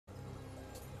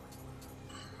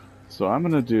So I'm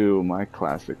gonna do my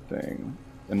classic thing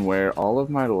and wear all of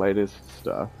my lightest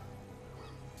stuff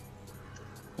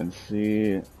and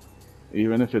see,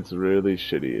 even if it's really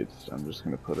shitty, I'm just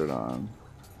gonna put it on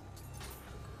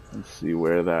and see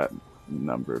where that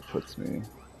number puts me.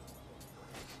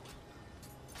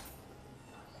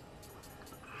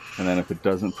 And then if it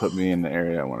doesn't put me in the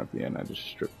area I want to be in, I just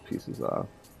strip pieces off.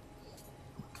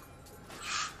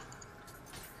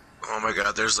 Oh my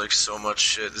god, there's like so much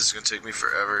shit. This is gonna take me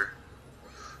forever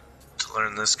to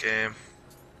learn this game.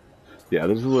 Yeah,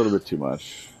 there's a little bit too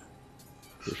much,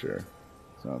 for sure.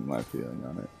 So my feeling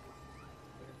on it.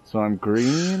 So I'm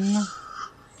green.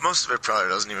 Most of it probably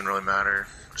doesn't even really matter.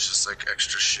 It's just like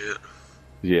extra shit.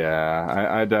 Yeah,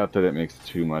 I doubt that it makes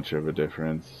too much of a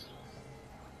difference.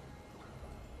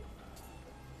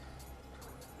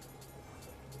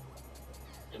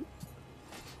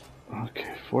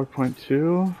 Okay,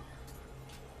 4.2.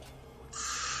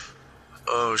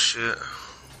 Oh shit.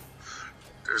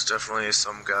 There's definitely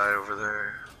some guy over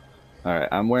there. Alright,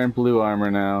 I'm wearing blue armor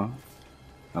now.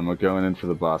 I'm going in for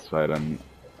the boss fight. I'm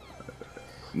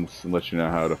to let you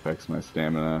know how it affects my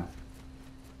stamina.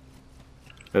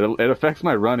 It affects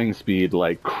my running speed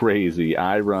like crazy.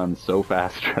 I run so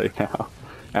fast right now.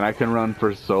 And I can run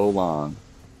for so long.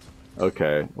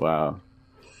 Okay, wow.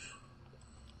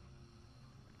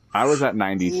 I was at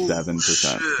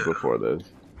 97% before this.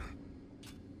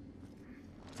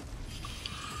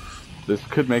 This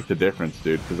could make the difference,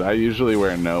 dude, because I usually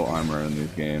wear no armor in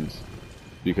these games.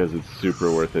 Because it's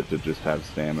super worth it to just have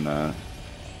stamina.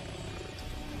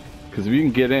 Because if you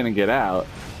can get in and get out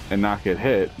and not get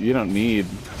hit, you don't need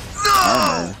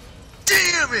armor.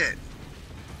 Damn it!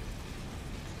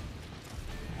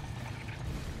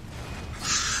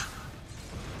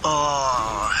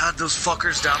 Oh, I had those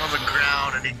fuckers down on the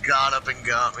ground and he got up and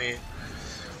got me.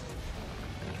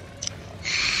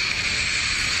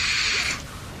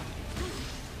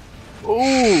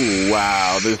 Ooh,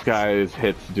 wow, this guy's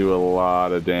hits do a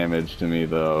lot of damage to me,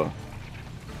 though.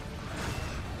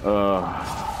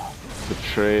 Ugh, the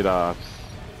trade-offs.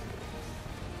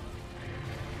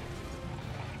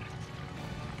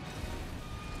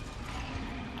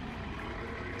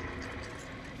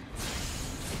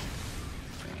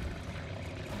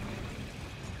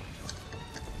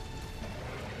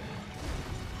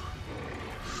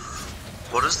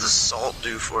 What does the salt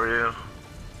do for you?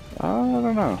 I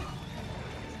don't know.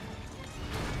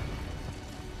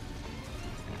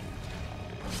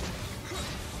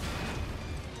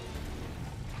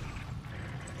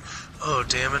 Oh,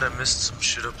 damn it, I missed some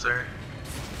shit up there.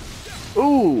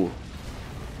 Ooh!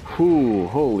 Ooh,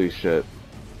 holy shit.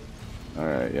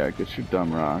 Alright, yeah, get your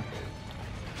dumb rock.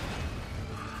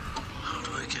 How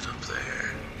do I get up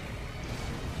there?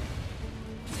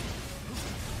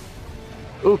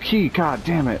 Ooh, key, god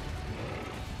damn it.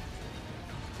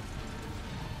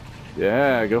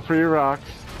 Yeah, go for your rocks.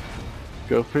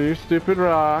 Go for your stupid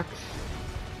rocks.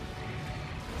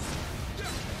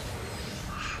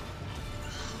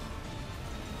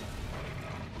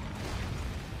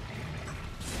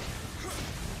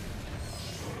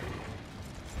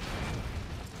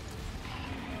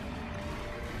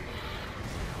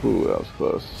 Ooh, that was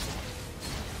close.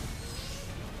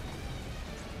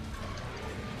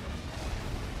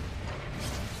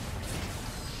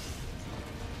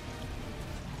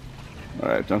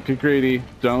 Alright, don't get greedy.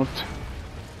 Don't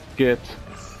get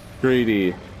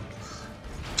greedy.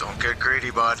 Don't get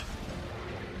greedy, bud.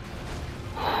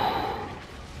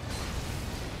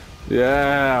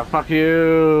 Yeah, fuck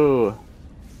you!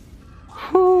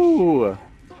 Whoo!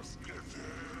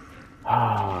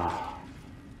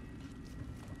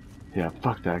 Yeah,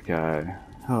 fuck that guy.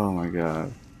 Oh my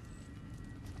god.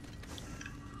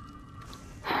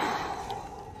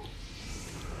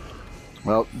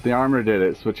 Well, the armor did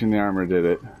it. Switching the armor did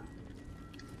it.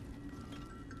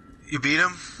 You beat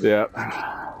him? Yep.